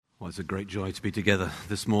Well, it's a great joy to be together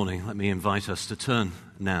this morning. Let me invite us to turn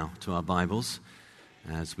now to our Bibles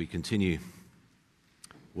as we continue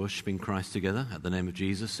worshiping Christ together. At the name of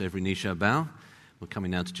Jesus, every knee shall bow. We're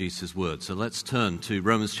coming now to Jesus' word. So let's turn to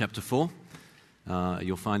Romans chapter 4.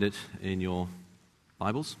 You'll find it in your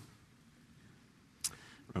Bibles.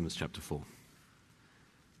 Romans chapter 4.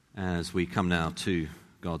 As we come now to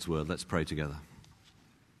God's word, let's pray together.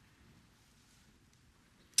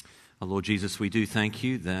 Our Lord Jesus, we do thank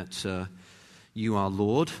you that you are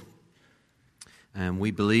Lord, and we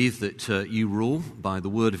believe that you rule by the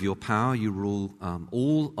word of your power. You rule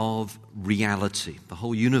all of reality, the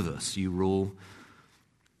whole universe. You rule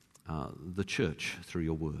the church through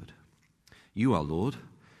your word. You are Lord,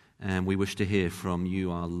 and we wish to hear from you,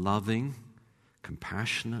 our loving,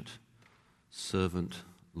 compassionate servant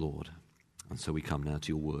Lord. And so we come now to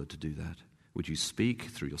your word to do that. Would you speak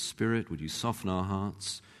through your Spirit? Would you soften our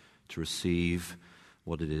hearts to receive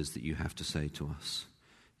what it is that you have to say to us?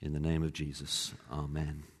 In the name of Jesus,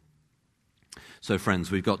 amen. So friends,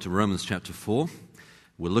 we've got to Romans chapter 4.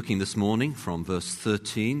 We're looking this morning from verse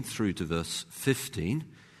 13 through to verse 15.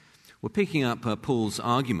 We're picking up Paul's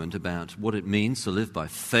argument about what it means to live by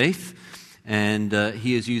faith, and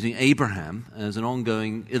he is using Abraham as an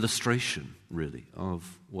ongoing illustration, really,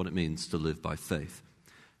 of what it means to live by faith.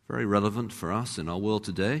 Very relevant for us in our world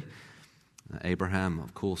today. Abraham,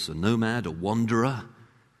 of course, a nomad, a wanderer,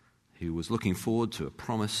 who was looking forward to a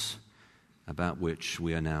promise about which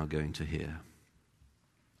we are now going to hear.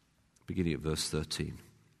 Beginning at verse 13.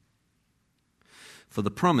 For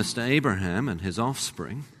the promise to Abraham and his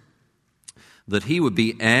offspring that he would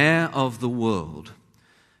be heir of the world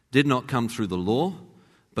did not come through the law,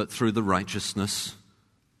 but through the righteousness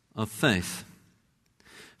of faith.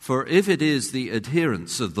 For if it is the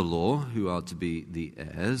adherents of the law who are to be the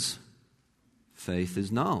heirs, faith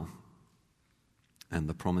is null, and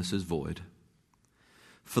the promise is void.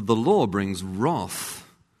 For the law brings wrath,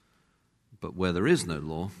 but where there is no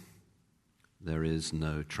law, there is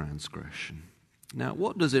no transgression. Now,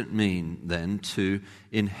 what does it mean then to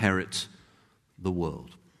inherit the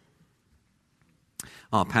world?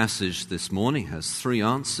 Our passage this morning has three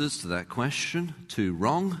answers to that question, two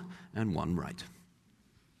wrong and one right.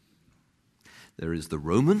 There is the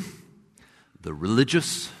Roman, the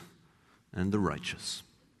religious, and the righteous.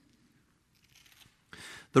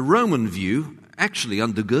 The Roman view actually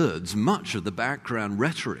undergirds much of the background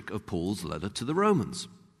rhetoric of Paul's letter to the Romans.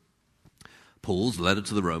 Paul's letter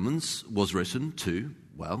to the Romans was written to,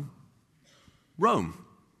 well, Rome.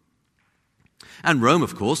 And Rome,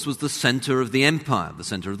 of course, was the center of the empire, the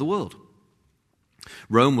center of the world.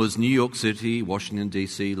 Rome was New York City, Washington,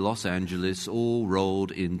 D.C., Los Angeles, all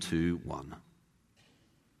rolled into one.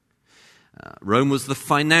 Rome was the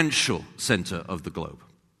financial center of the globe.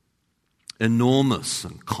 Enormous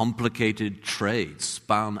and complicated trade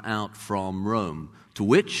spun out from Rome, to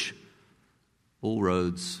which all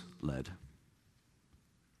roads led.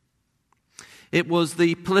 It was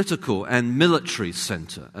the political and military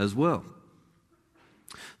center as well.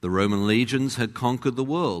 The Roman legions had conquered the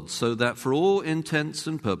world, so that for all intents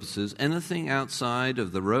and purposes, anything outside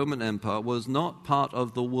of the Roman Empire was not part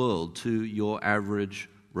of the world to your average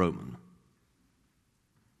Roman.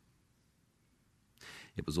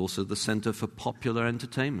 It was also the center for popular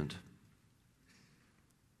entertainment.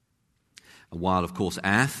 While, of course,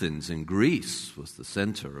 Athens in Greece was the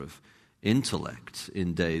center of intellect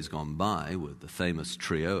in days gone by, with the famous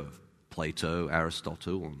trio of Plato,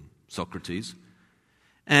 Aristotle, and Socrates,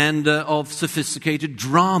 and of sophisticated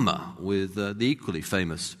drama with the equally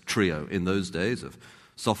famous trio in those days of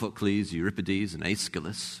Sophocles, Euripides, and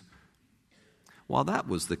Aeschylus. While that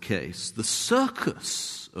was the case, the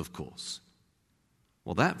circus, of course,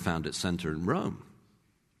 well, that found its center in Rome.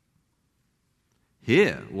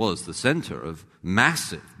 Here was the center of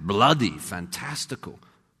massive, bloody, fantastical,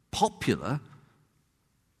 popular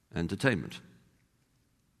entertainment.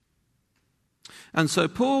 And so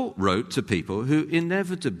Paul wrote to people who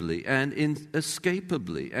inevitably and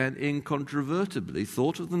inescapably and incontrovertibly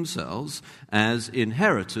thought of themselves as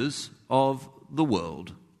inheritors of the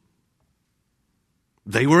world.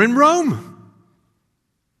 They were in Rome.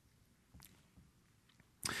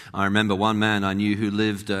 I remember one man I knew who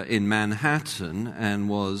lived in Manhattan and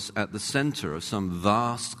was at the center of some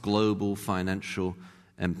vast global financial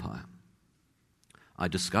empire. I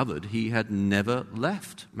discovered he had never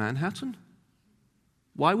left Manhattan.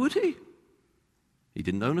 Why would he? He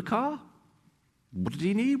didn't own a car. What did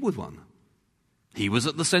he need with one? He was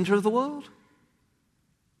at the center of the world.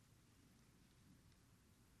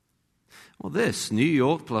 Well, this, New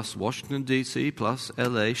York plus Washington, D.C. plus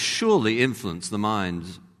L.A., surely influenced the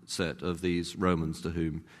mindset of these Romans to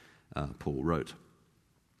whom Paul wrote.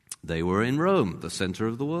 They were in Rome, the center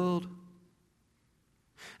of the world.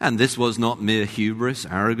 And this was not mere hubris,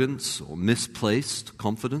 arrogance, or misplaced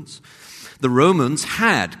confidence. The Romans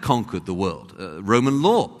had conquered the world. Roman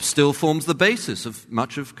law still forms the basis of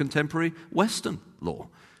much of contemporary Western law.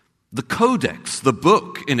 The Codex, the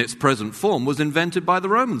book in its present form, was invented by the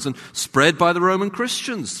Romans and spread by the Roman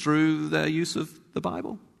Christians through their use of the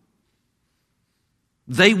Bible.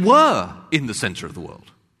 They were in the center of the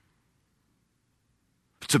world.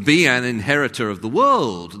 To be an inheritor of the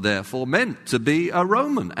world, therefore, meant to be a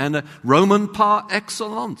Roman, and a Roman par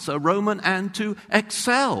excellence, a Roman, and to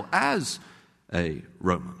excel as a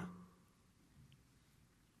Roman.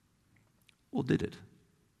 Or did it?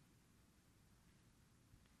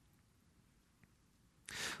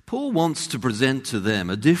 Paul wants to present to them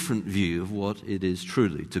a different view of what it is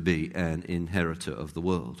truly to be an inheritor of the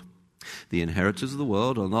world. The inheritors of the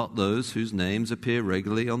world are not those whose names appear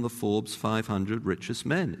regularly on the Forbes 500 richest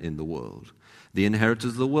men in the world. The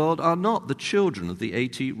inheritors of the world are not the children of the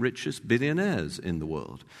 80 richest billionaires in the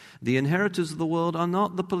world. The inheritors of the world are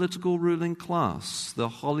not the political ruling class, the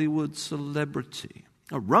Hollywood celebrity.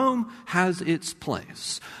 Rome has its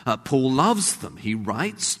place. Paul loves them. He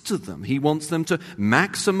writes to them. He wants them to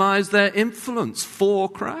maximize their influence for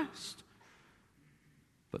Christ.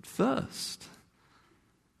 But first,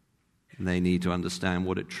 they need to understand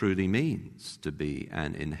what it truly means to be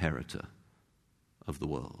an inheritor of the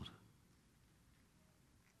world.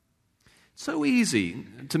 So easy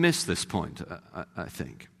to miss this point, I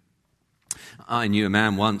think. I knew a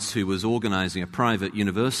man once who was organizing a private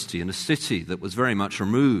university in a city that was very much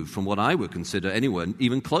removed from what I would consider anywhere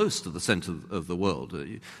even close to the center of the world,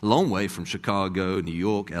 a long way from Chicago, New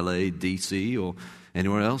York, LA, DC, or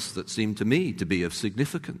anywhere else that seemed to me to be of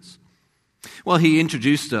significance. Well, he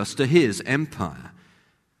introduced us to his empire.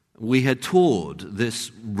 We had toured this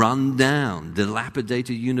run-down,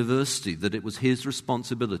 dilapidated university that it was his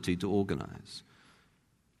responsibility to organize.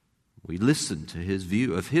 We listened to his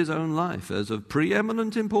view of his own life as of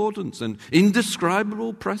preeminent importance and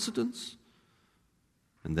indescribable precedence.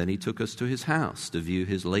 And then he took us to his house to view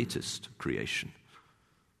his latest creation.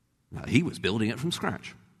 Now, he was building it from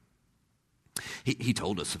scratch. He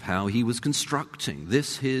told us of how he was constructing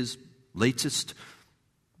this, his latest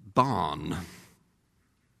barn,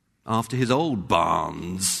 after his old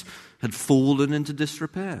barns had fallen into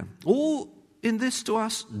disrepair. All in this, to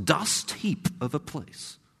us, dust heap of a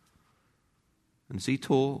place. And as he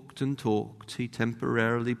talked and talked, he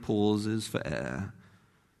temporarily pauses for air.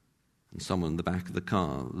 And someone in the back of the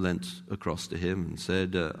car leant across to him and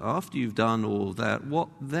said, after you've done all that, what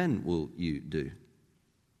then will you do?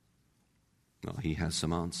 Well, he has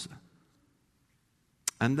some answer.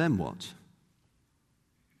 And then what?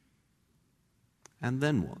 And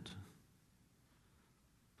then what?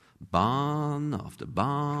 Barn after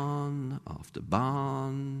barn after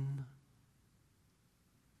barn.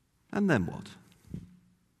 And then what?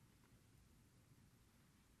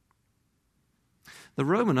 The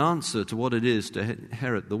Roman answer to what it is to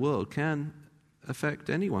inherit the world can affect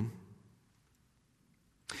anyone.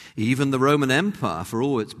 Even the Roman Empire, for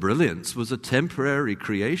all its brilliance, was a temporary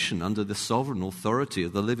creation under the sovereign authority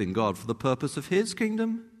of the living God for the purpose of his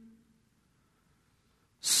kingdom.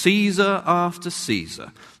 Caesar after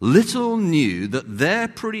Caesar little knew that their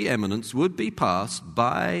preeminence would be passed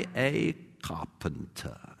by a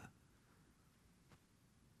carpenter.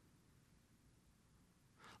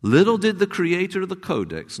 Little did the creator of the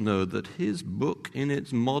Codex know that his book in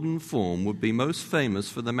its modern form would be most famous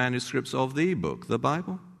for the manuscripts of the book, the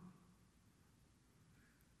Bible.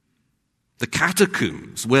 The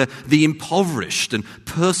catacombs, where the impoverished and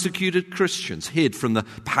persecuted Christians hid from the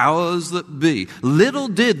powers that be. Little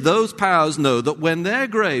did those powers know that when their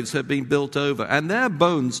graves had been built over and their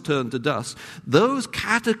bones turned to dust, those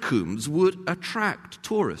catacombs would attract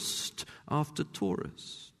tourist after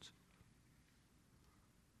tourist.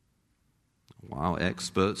 While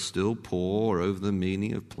experts still pore over the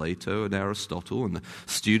meaning of Plato and Aristotle, and the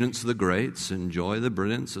students of the greats enjoy the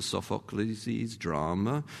brilliance of Sophocles'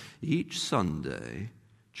 drama, each Sunday,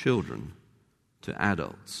 children to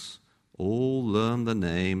adults all learn the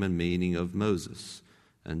name and meaning of Moses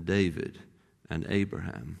and David and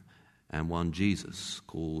Abraham and one Jesus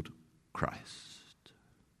called Christ.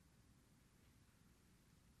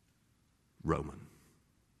 Roman.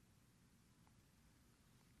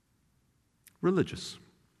 Religious.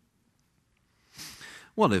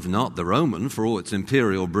 Well, if not the Roman for all its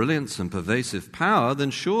imperial brilliance and pervasive power,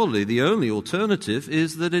 then surely the only alternative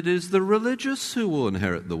is that it is the religious who will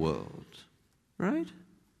inherit the world. Right?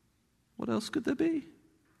 What else could there be?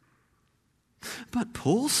 But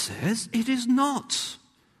Paul says it is not.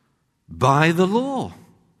 by the law.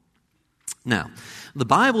 Now, the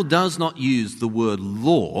Bible does not use the word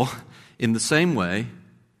law in the same way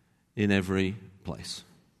in every place.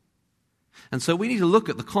 And so we need to look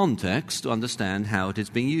at the context to understand how it is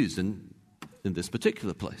being used in this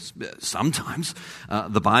particular place. Sometimes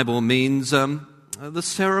the Bible means the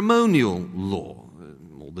ceremonial law,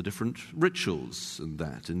 all the different rituals and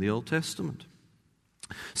that in the Old Testament.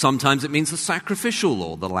 Sometimes it means the sacrificial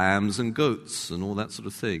law, the lambs and goats and all that sort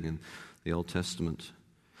of thing in the Old Testament.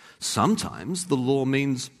 Sometimes the law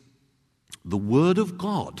means the Word of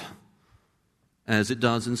God, as it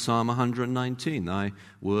does in Psalm 119. Thy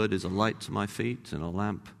word is a light to my feet and a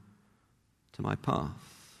lamp to my path.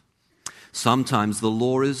 Sometimes the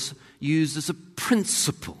law is used as a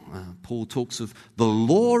principle. Paul talks of the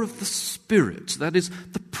law of the Spirit. That is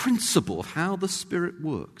the principle of how the Spirit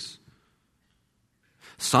works.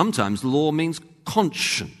 Sometimes law means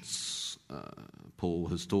conscience. Paul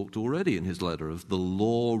has talked already in his letter of the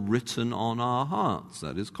law written on our hearts.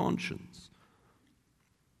 That is conscience.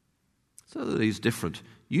 So these different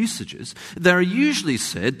usages, there are usually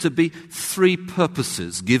said to be three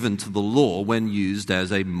purposes given to the law when used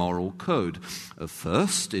as a moral code.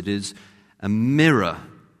 First, it is a mirror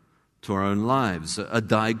to our own lives, a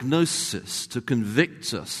diagnosis to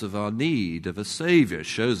convict us of our need of a Savior. It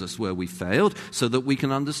shows us where we failed so that we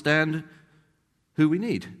can understand who we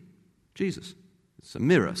need, Jesus. It's a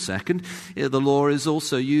mirror. Second, the law is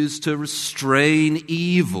also used to restrain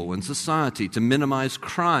evil in society, to minimize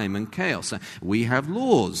crime and chaos. We have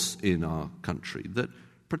laws in our country that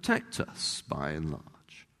protect us by and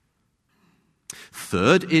large.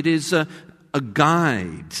 Third, it is a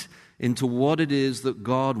guide into what it is that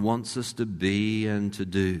God wants us to be and to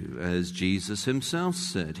do. As Jesus himself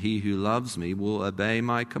said, he who loves me will obey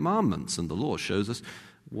my commandments. And the law shows us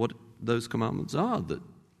what those commandments are, that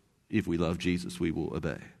if we love Jesus, we will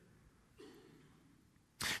obey.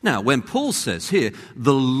 Now, when Paul says here,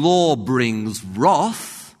 the law brings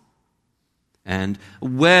wrath, and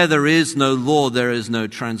where there is no law, there is no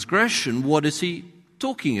transgression, what is he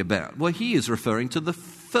talking about? Well, he is referring to the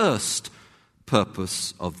first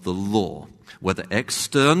purpose of the law, whether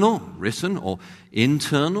external, written, or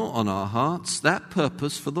internal on our hearts. That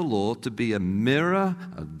purpose for the law to be a mirror,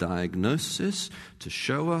 a diagnosis, to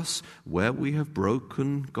show us where we have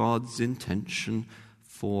broken God's intention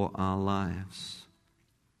for our lives.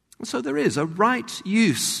 And so there is a right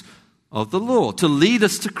use of the law to lead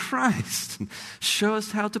us to Christ and show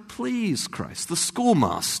us how to please Christ, the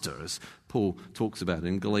schoolmaster, as Paul talks about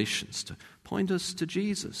in Galatians, to point us to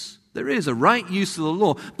Jesus. There is a right use of the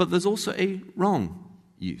law, but there's also a wrong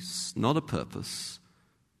use, not a purpose,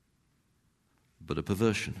 but a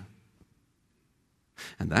perversion.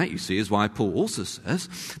 And that, you see, is why Paul also says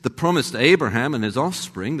the promise to Abraham and his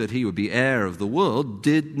offspring that he would be heir of the world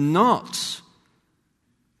did not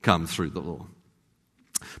come through the law.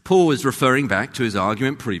 Paul is referring back to his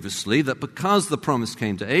argument previously that because the promise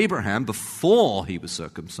came to Abraham before he was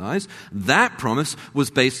circumcised, that promise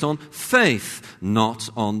was based on faith, not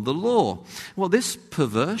on the law. Well, this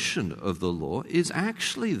perversion of the law is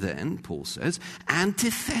actually then, Paul says,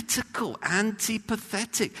 antithetical,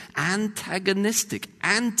 antipathetic, antagonistic,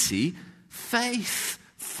 anti-faith.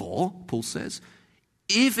 For, Paul says,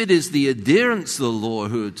 if it is the adherents of the law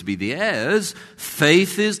who are to be the heirs,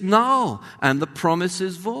 faith is null and the promise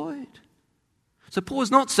is void. So Paul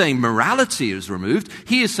is not saying morality is removed.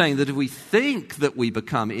 He is saying that if we think that we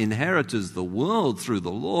become inheritors of the world through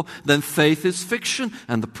the law, then faith is fiction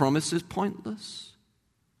and the promise is pointless.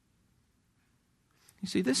 You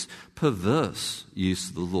see, this perverse use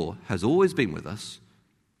of the law has always been with us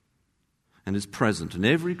and is present in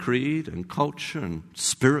every creed and culture and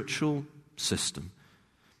spiritual system.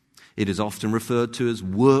 It is often referred to as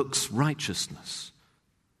works righteousness.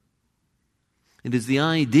 It is the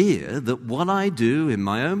idea that what I do in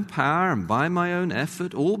my own power and by my own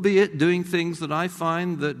effort, albeit doing things that I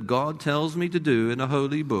find that God tells me to do in a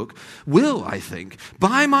holy book, will, I think,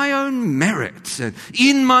 by my own merit and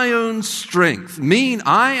in my own strength, mean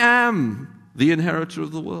I am the inheritor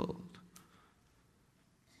of the world.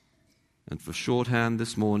 And for shorthand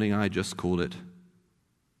this morning, I just call it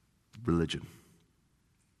religion.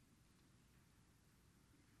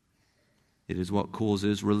 It is what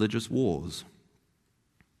causes religious wars.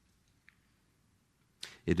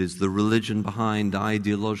 It is the religion behind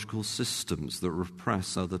ideological systems that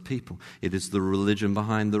repress other people. It is the religion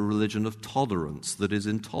behind the religion of tolerance that is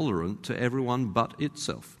intolerant to everyone but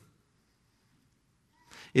itself.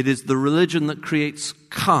 It is the religion that creates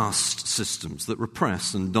caste systems that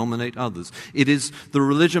repress and dominate others. It is the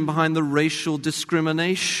religion behind the racial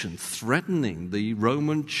discrimination threatening the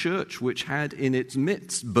Roman Church, which had in its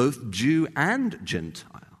midst both Jew and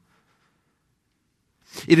Gentile.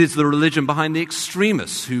 It is the religion behind the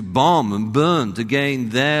extremists who bomb and burn to gain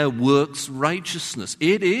their works righteousness.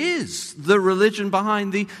 It is the religion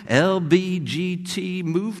behind the LBGT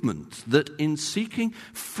movement that, in seeking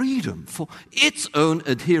freedom for its own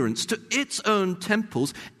adherents to its own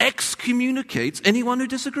temples, excommunicates anyone who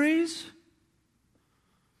disagrees.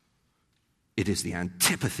 It is the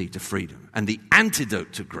antipathy to freedom and the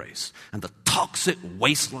antidote to grace and the toxic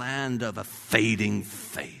wasteland of a fading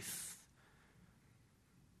faith.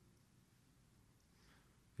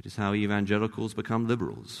 It is how evangelicals become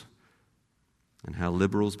liberals, and how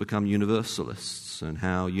liberals become universalists, and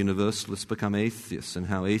how universalists become atheists, and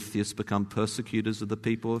how atheists become persecutors of the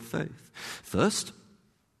people of faith. First,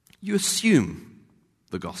 you assume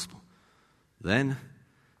the gospel. Then,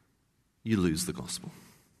 you lose the gospel.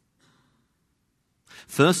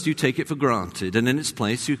 First, you take it for granted, and in its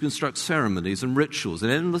place you construct ceremonies and rituals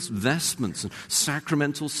and endless vestments and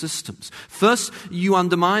sacramental systems. First, you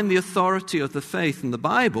undermine the authority of the faith in the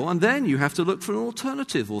Bible, and then you have to look for an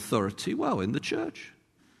alternative authority, in the church.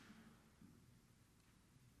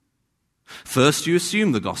 First, you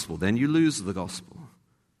assume the gospel, then you lose the gospel.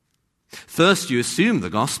 First, you assume the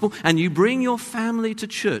gospel, and you bring your family to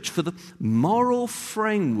church for the moral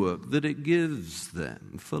framework that it gives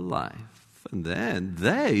them for life. And then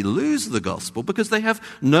they lose the gospel because they have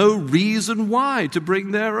no reason why to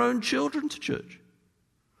bring their own children to church.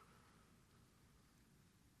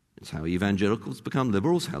 It's how evangelicals become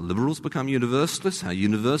liberals, how liberals become universalists, how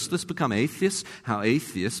universalists become atheists, how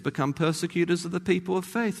atheists become persecutors of the people of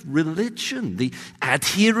faith. Religion, the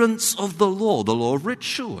adherence of the law of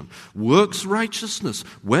ritual, and works righteousness,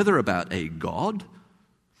 whether about a God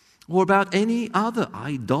or about any other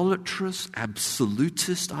idolatrous,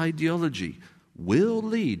 absolutist ideology, will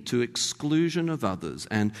lead to exclusion of others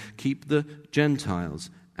and keep the Gentiles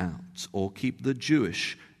out, or keep the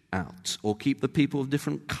Jewish out, or keep the people of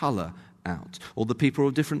different color out, or the people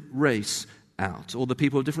of different race out, or the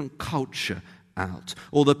people of different culture out,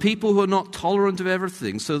 or the people who are not tolerant of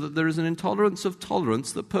everything, so that there is an intolerance of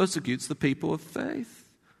tolerance that persecutes the people of faith.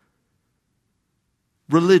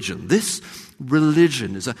 Religion. This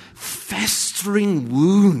religion is a festering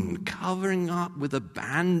wound covering up with a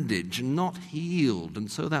bandage, not healed.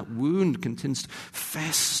 And so that wound continues to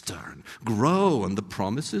fester and grow, and the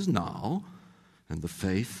promise is null, and the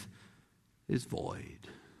faith is void.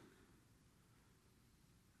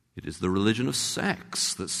 It is the religion of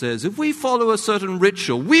sex that says, if we follow a certain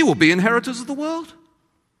ritual, we will be inheritors of the world.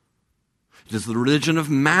 It is the religion of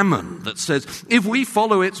mammon that says, if we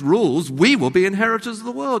follow its rules, we will be inheritors of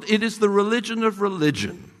the world. It is the religion of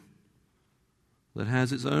religion that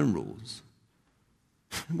has its own rules,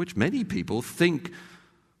 which many people think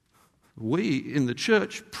we in the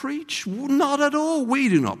church preach. Not at all. We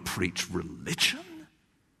do not preach religion.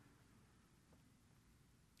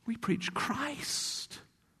 We preach Christ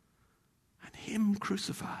and Him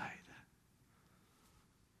crucified.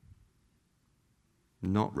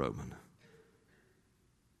 Not Roman.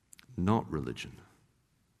 Not religion.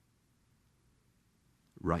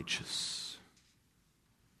 Righteous.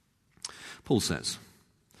 Paul says,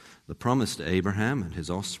 the promise to Abraham and his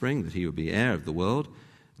offspring that he would be heir of the world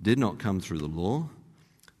did not come through the law,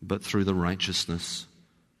 but through the righteousness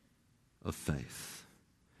of faith.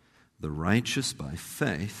 The righteous by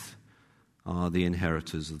faith are the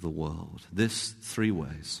inheritors of the world. This three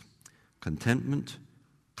ways: contentment,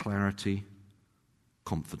 clarity,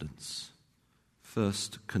 confidence.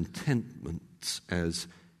 First, contentment as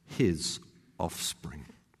his offspring.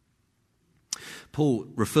 Paul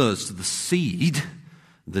refers to the seed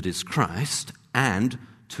that is Christ and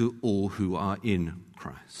to all who are in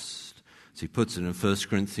Christ. As he puts it in 1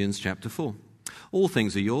 Corinthians chapter 4. All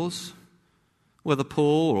things are yours, whether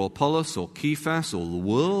Paul or Apollos or Cephas or the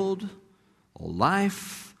world or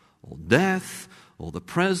life or death or the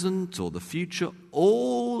present or the future,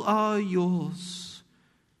 all are yours.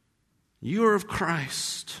 You are of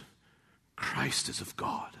Christ. Christ is of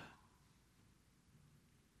God.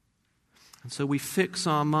 And so we fix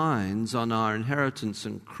our minds on our inheritance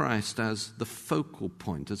in Christ as the focal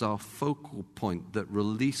point, as our focal point that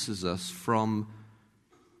releases us from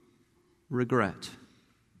regret.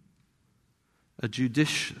 A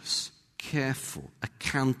judicious, careful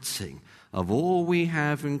accounting of all we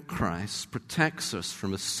have in Christ protects us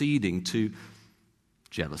from acceding to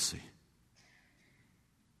jealousy.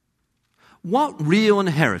 What real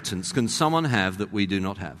inheritance can someone have that we do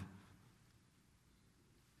not have?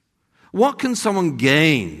 What can someone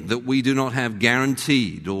gain that we do not have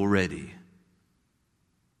guaranteed already?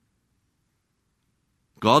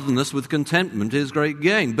 Godliness with contentment is great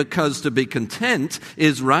gain, because to be content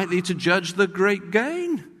is rightly to judge the great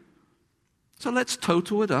gain. So let's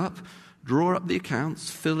total it up, draw up the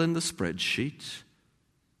accounts, fill in the spreadsheet.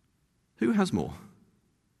 Who has more?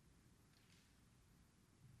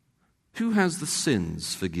 Who has the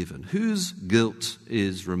sins forgiven? Whose guilt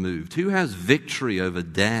is removed? Who has victory over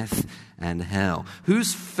death and hell?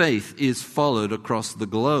 Whose faith is followed across the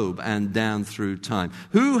globe and down through time?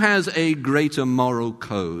 Who has a greater moral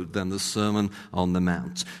code than the Sermon on the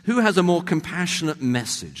Mount? Who has a more compassionate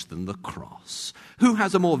message than the cross? Who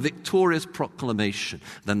has a more victorious proclamation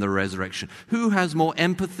than the resurrection? Who has more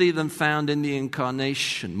empathy than found in the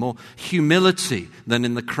incarnation? More humility than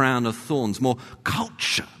in the crown of thorns? More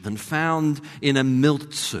culture than found in a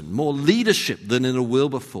Milton? More leadership than in a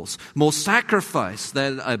Wilberforce? More sacrifice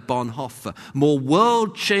than a Bonhoeffer? More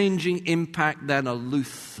world-changing impact than a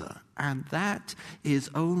Luther? And that is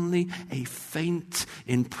only a faint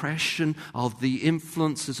impression of the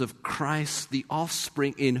influences of Christ, the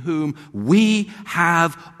offspring in whom we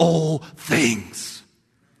have all things.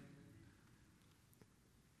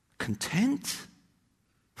 Content?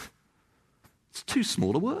 It's too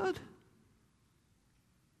small a word.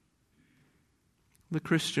 The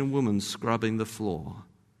Christian woman scrubbing the floor.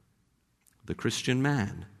 The Christian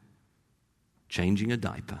man changing a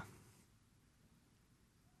diaper.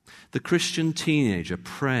 The Christian teenager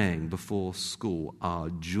praying before school are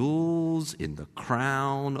jewels in the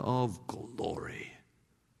crown of glory.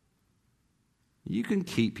 You can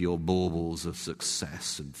keep your baubles of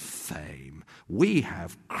success and fame. We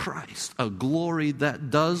have Christ, a glory that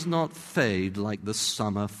does not fade like the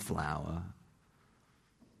summer flower.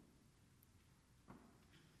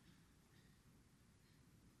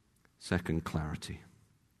 Second, clarity.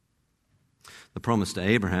 The promise to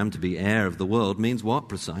Abraham to be heir of the world means what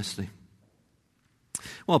precisely?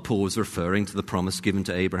 Well, Paul was referring to the promise given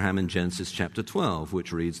to Abraham in Genesis chapter 12,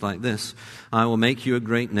 which reads like this: I will make you a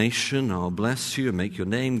great nation, I'll bless you and make your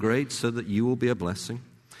name great so that you will be a blessing.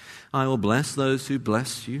 I will bless those who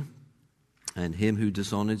bless you, and him who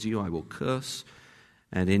dishonors you I will curse,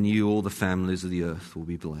 and in you all the families of the earth will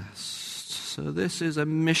be blessed. So this is a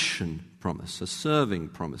mission promise, a serving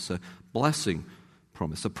promise, a blessing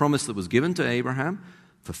promise. A promise that was given to Abraham,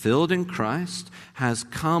 fulfilled in Christ, has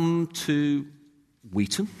come to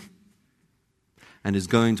Wheaton and is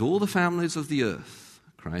going to all the families of the earth.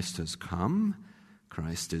 Christ has come,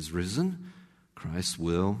 Christ is risen, Christ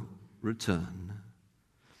will return.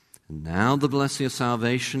 And now the blessing of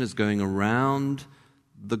salvation is going around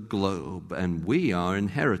the globe, and we are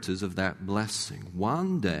inheritors of that blessing.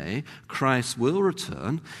 One day, Christ will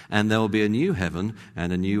return, and there will be a new heaven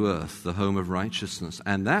and a new earth, the home of righteousness,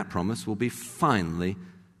 and that promise will be finally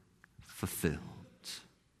fulfilled.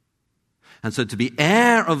 And so to be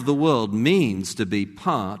heir of the world means to be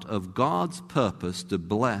part of God's purpose to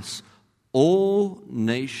bless all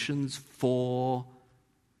nations forever.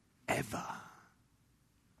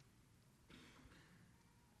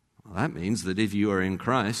 That means that if you are in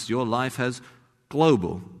Christ, your life has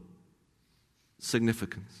global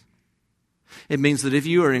significance. It means that if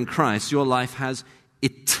you are in Christ, your life has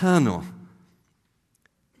eternal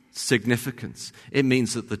significance. It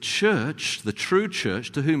means that the church, the true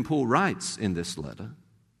church to whom Paul writes in this letter,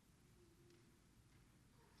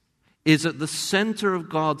 is at the center of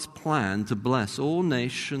God's plan to bless all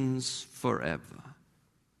nations forever.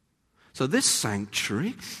 So this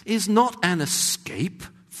sanctuary is not an escape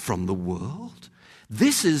from the world.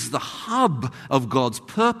 This is the hub of God's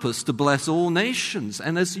purpose to bless all nations.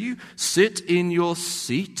 And as you sit in your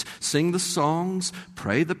seat, sing the songs,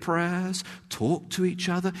 pray the prayers, talk to each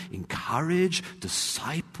other, encourage,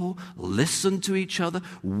 disciple, listen to each other,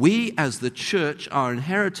 we as the church are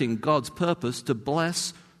inheriting God's purpose to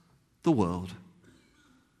bless the world.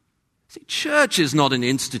 See, church is not an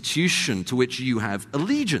institution to which you have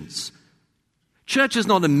allegiance. Church is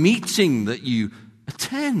not a meeting that you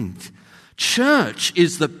attend. Church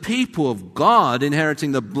is the people of God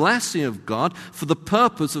inheriting the blessing of God for the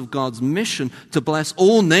purpose of God's mission to bless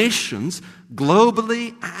all nations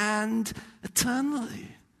globally and eternally.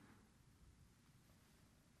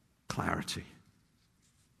 Clarity.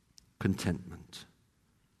 Contentment.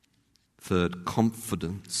 Third,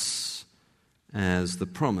 confidence, as the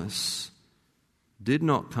promise did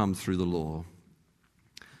not come through the law,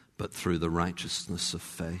 but through the righteousness of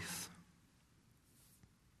faith.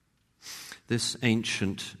 This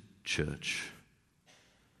ancient church,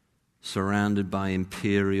 surrounded by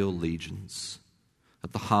imperial legions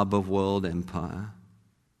at the hub of world empire,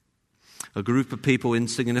 A group of people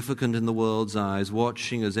insignificant in the world's eyes,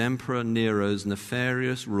 watching as Emperor Nero's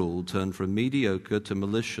nefarious rule turned from mediocre to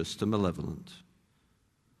malicious to malevolent.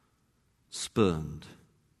 Spurned.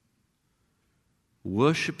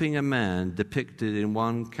 Worshipping a man depicted in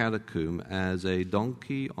one catacomb as a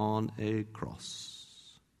donkey on a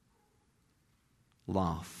cross.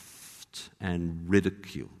 Laughed and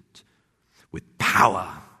ridiculed with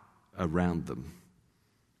power around them.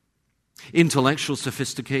 Intellectual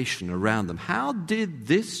sophistication around them. How did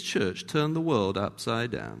this church turn the world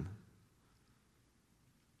upside down?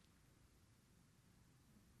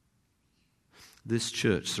 This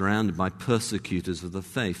church, surrounded by persecutors of the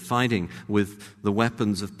faith, fighting with the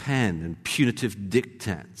weapons of pen and punitive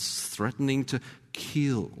diktats, threatening to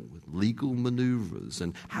kill with legal maneuvers,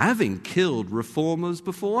 and having killed reformers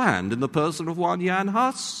beforehand in the person of one Jan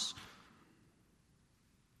Hus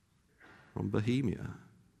from Bohemia.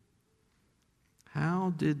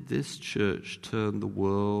 How did this church turn the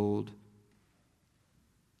world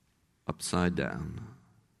upside down?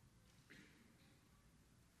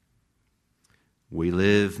 We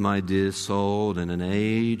live, my dear soul, in an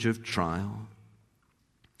age of trial.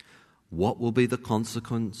 What will be the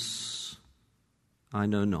consequence? I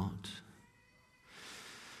know not.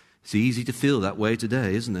 It's easy to feel that way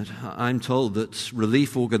today, isn't it? I'm told that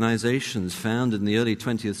relief organizations founded in the early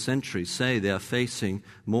 20th century say they are facing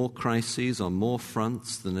more crises on more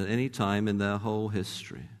fronts than at any time in their whole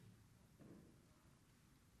history.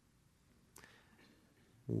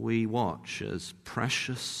 We watch as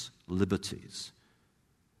precious liberties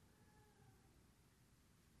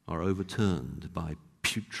are overturned by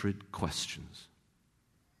putrid questions.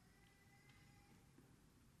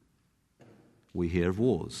 We hear of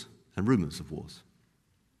wars and rumors of wars.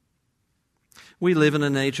 We live in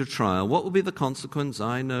an age of trial. What will be the consequence?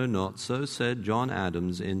 I know not. So said John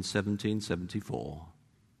Adams in 1774.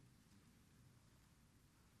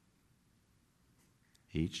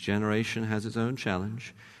 Each generation has its own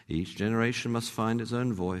challenge. Each generation must find its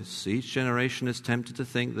own voice. Each generation is tempted to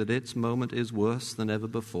think that its moment is worse than ever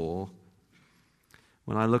before.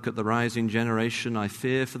 When I look at the rising generation, I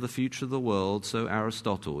fear for the future of the world, so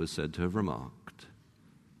Aristotle is said to have remarked.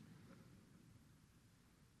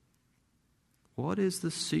 What is the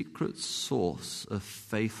secret source of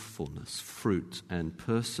faithfulness, fruit, and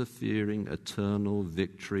persevering eternal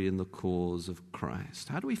victory in the cause of Christ?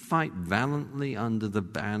 How do we fight valiantly under the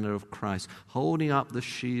banner of Christ, holding up the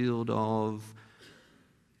shield of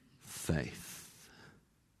faith?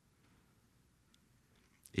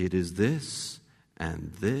 It is this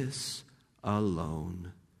and this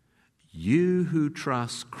alone. You who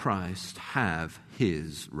trust Christ have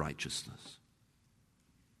his righteousness.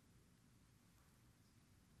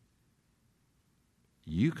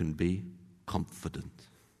 You can be confident.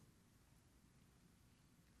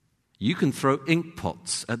 You can throw ink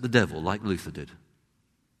pots at the devil like Luther did.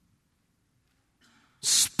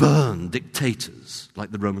 Spurn dictators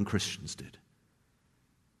like the Roman Christians did.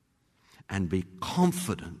 And be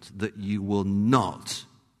confident that you will not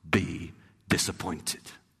be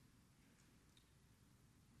disappointed.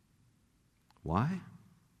 Why?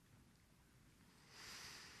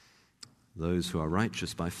 Those who are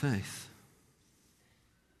righteous by faith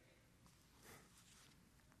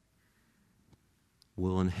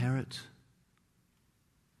will inherit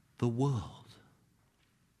the world.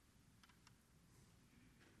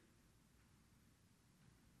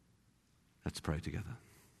 Let's pray together.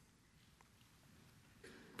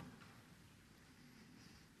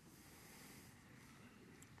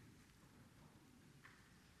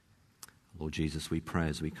 Lord Jesus, we pray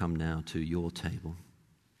as we come now to your table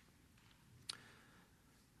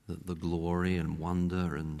that the glory and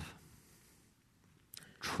wonder and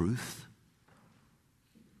truth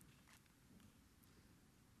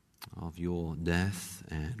of your death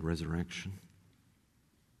and resurrection,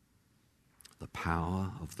 the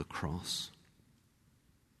power of the cross,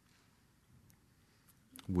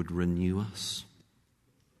 would renew us,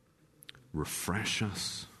 refresh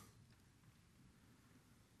us,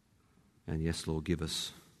 and yes, Lord, give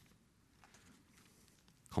us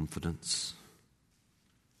confidence.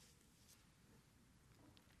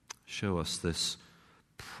 Show us this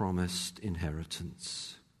promised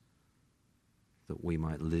inheritance that we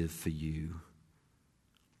might live for you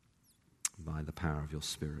by the power of your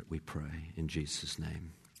Spirit, we pray. In Jesus'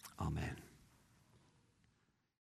 name, amen.